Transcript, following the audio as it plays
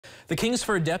The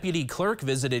Kingsford Deputy Clerk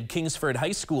visited Kingsford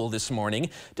High School this morning.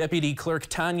 Deputy Clerk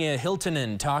Tanya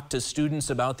Hiltonen talked to students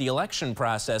about the election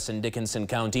process in Dickinson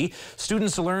County.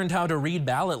 Students learned how to read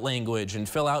ballot language and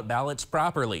fill out ballots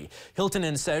properly.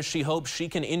 Hiltonen says she hopes she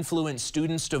can influence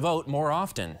students to vote more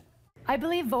often. I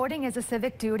believe voting is a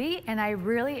civic duty, and I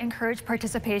really encourage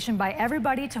participation by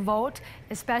everybody to vote,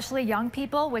 especially young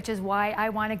people, which is why I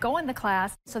want to go in the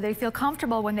class so they feel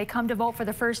comfortable when they come to vote for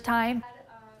the first time.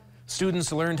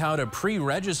 Students learned how to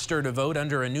pre-register to vote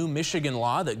under a new Michigan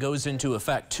law that goes into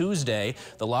effect Tuesday.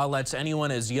 The law lets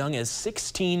anyone as young as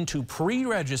 16 to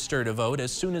pre-register to vote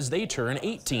as soon as they turn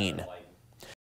 18.